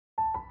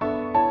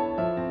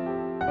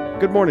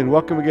Good morning.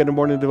 Welcome again to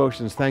Morning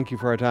Devotions. Thank you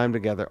for our time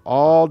together.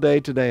 All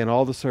day today in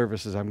all the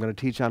services, I'm going to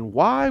teach on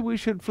why we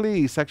should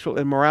flee sexual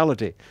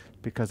immorality,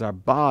 because our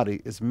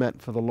body is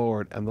meant for the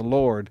Lord and the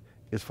Lord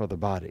is for the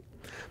body.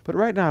 But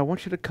right now, I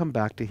want you to come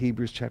back to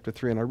Hebrews chapter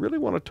 3, and I really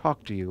want to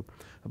talk to you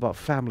about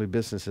family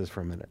businesses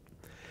for a minute.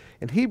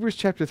 In Hebrews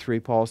chapter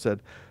 3, Paul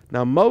said,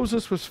 "Now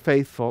Moses was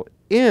faithful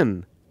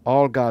in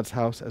all God's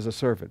house as a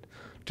servant,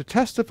 to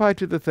testify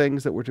to the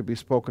things that were to be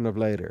spoken of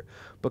later.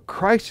 But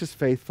Christ is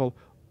faithful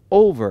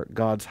over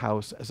God's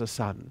house as a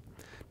son."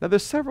 Now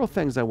there's several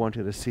things I want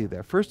you to see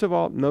there. First of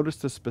all, notice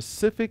the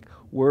specific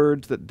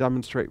words that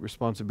demonstrate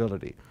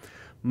responsibility.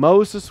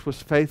 Moses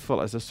was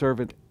faithful as a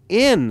servant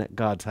in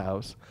God's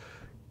house.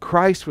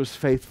 Christ was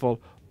faithful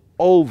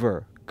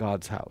over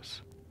God's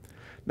house.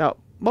 Now,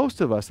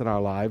 most of us in our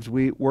lives,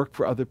 we work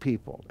for other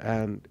people.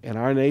 And in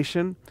our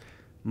nation,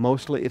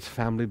 mostly it's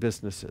family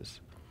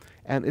businesses.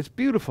 And it's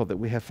beautiful that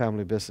we have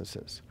family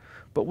businesses.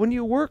 But when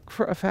you work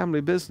for a family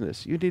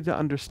business, you need to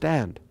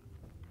understand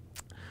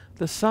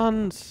the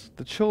sons,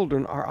 the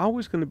children, are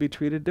always going to be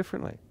treated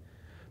differently,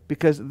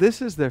 because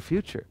this is their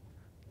future.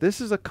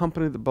 This is a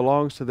company that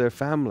belongs to their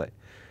family,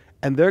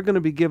 and they're going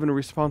to be given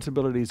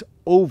responsibilities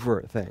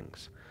over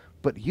things.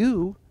 But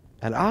you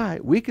and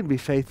I, we can be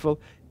faithful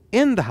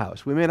in the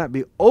house. We may not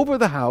be over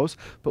the house,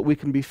 but we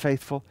can be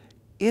faithful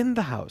in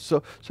the house.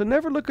 So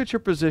never look at your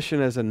position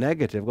as a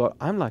negative. Go,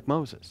 I'm like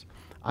Moses.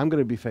 I'm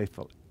going to be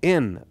faithful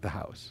in the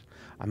house.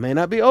 I may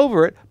not be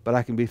over it, but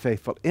I can be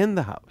faithful in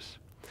the house.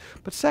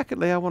 But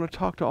secondly, I want to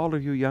talk to all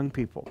of you young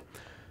people,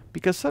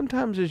 because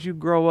sometimes as you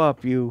grow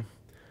up, you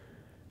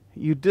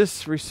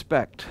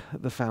disrespect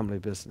the family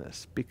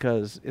business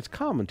because it's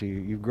common to you.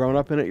 You've grown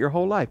up in it your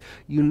whole life.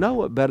 You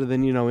know it better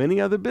than you know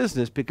any other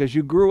business because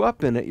you grew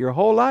up in it your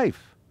whole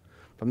life,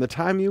 from the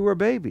time you were a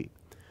baby.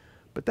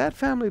 But that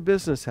family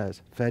business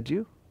has fed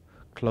you,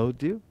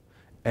 clothed you,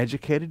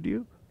 educated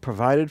you,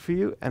 provided for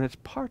you, and it's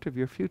part of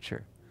your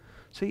future.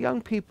 So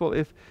young people,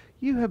 if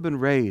you have been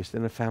raised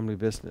in a family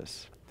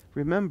business,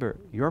 remember,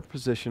 your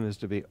position is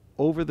to be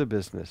over the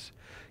business.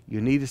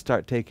 You need to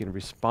start taking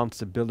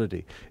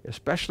responsibility.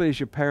 Especially as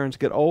your parents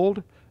get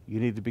old, you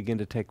need to begin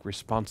to take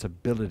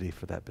responsibility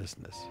for that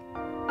business.